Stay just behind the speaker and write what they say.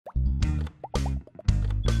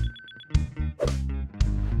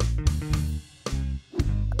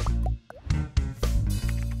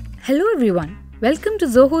Hello everyone, welcome to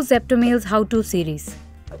Zoho ZeptoMail's how-to series.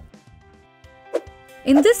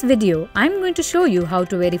 In this video, I'm going to show you how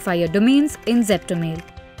to verify your domains in ZeptoMail.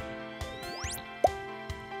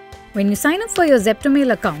 When you sign up for your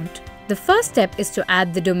ZeptoMail account, the first step is to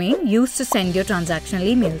add the domain used to send your transactional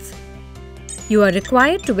emails. You are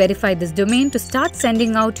required to verify this domain to start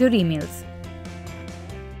sending out your emails.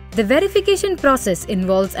 The verification process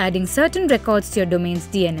involves adding certain records to your domain's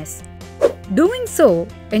DNS. Doing so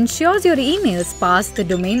ensures your emails pass the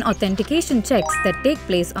domain authentication checks that take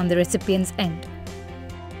place on the recipient's end.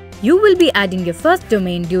 You will be adding your first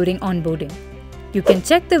domain during onboarding. You can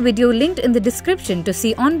check the video linked in the description to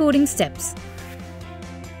see onboarding steps.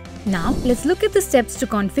 Now, let's look at the steps to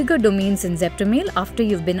configure domains in ZeptoMail after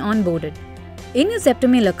you've been onboarded. In your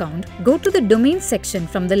ZeptoMail account, go to the Domains section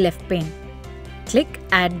from the left pane. Click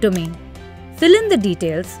Add Domain. Fill in the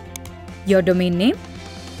details, your domain name,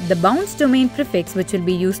 the bounce domain prefix which will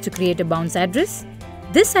be used to create a bounce address.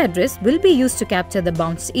 This address will be used to capture the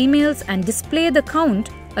bounced emails and display the count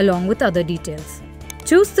along with other details.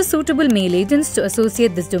 Choose the suitable mail agents to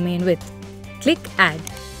associate this domain with. Click Add.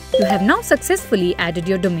 You have now successfully added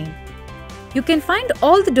your domain. You can find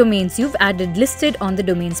all the domains you've added listed on the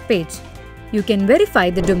domains page. You can verify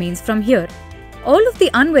the domains from here. All of the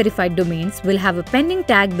unverified domains will have a pending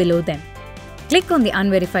tag below them. Click on the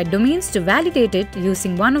unverified domains to validate it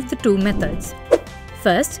using one of the two methods.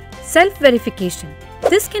 First, self-verification.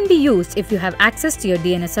 This can be used if you have access to your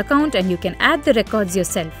DNS account and you can add the records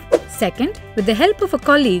yourself. Second, with the help of a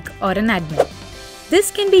colleague or an admin. This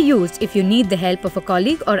can be used if you need the help of a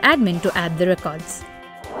colleague or admin to add the records.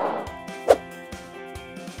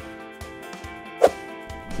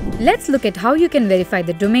 Let's look at how you can verify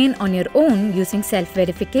the domain on your own using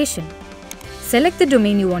self-verification. Select the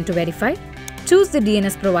domain you want to verify. Choose the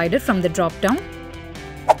DNS provider from the drop-down.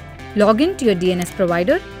 Log in to your DNS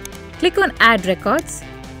provider. Click on Add Records.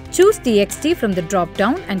 Choose TXT from the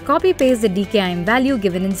drop-down and copy-paste the DKIM value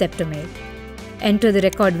given in ZeptoMail. Enter the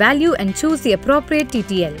record value and choose the appropriate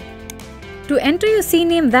TTL. To enter your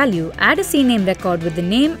CNAME value, add a CNAME record with the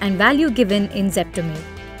name and value given in ZeptoMail.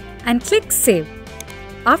 And click Save.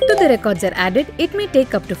 After the records are added, it may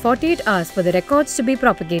take up to 48 hours for the records to be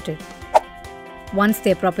propagated. Once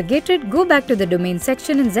they are propagated, go back to the domain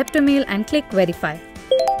section in ZeptoMail and click Verify.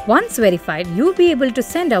 Once verified, you'll be able to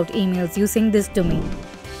send out emails using this domain.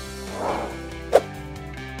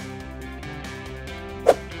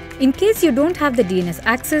 In case you don't have the DNS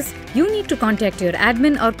access, you need to contact your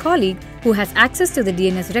admin or colleague who has access to the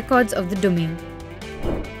DNS records of the domain.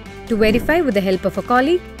 To verify with the help of a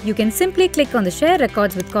colleague, you can simply click on the Share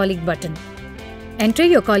Records with Colleague button. Enter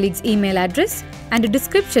your colleague's email address and a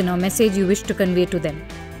description or message you wish to convey to them.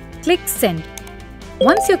 Click Send.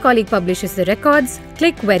 Once your colleague publishes the records,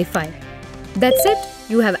 click Verify. That's it,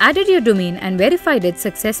 you have added your domain and verified it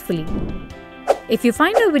successfully. If you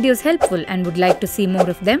find our videos helpful and would like to see more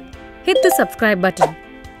of them, hit the subscribe button.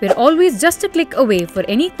 We're always just a click away for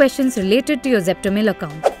any questions related to your ZeptoMail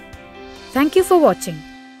account. Thank you for watching.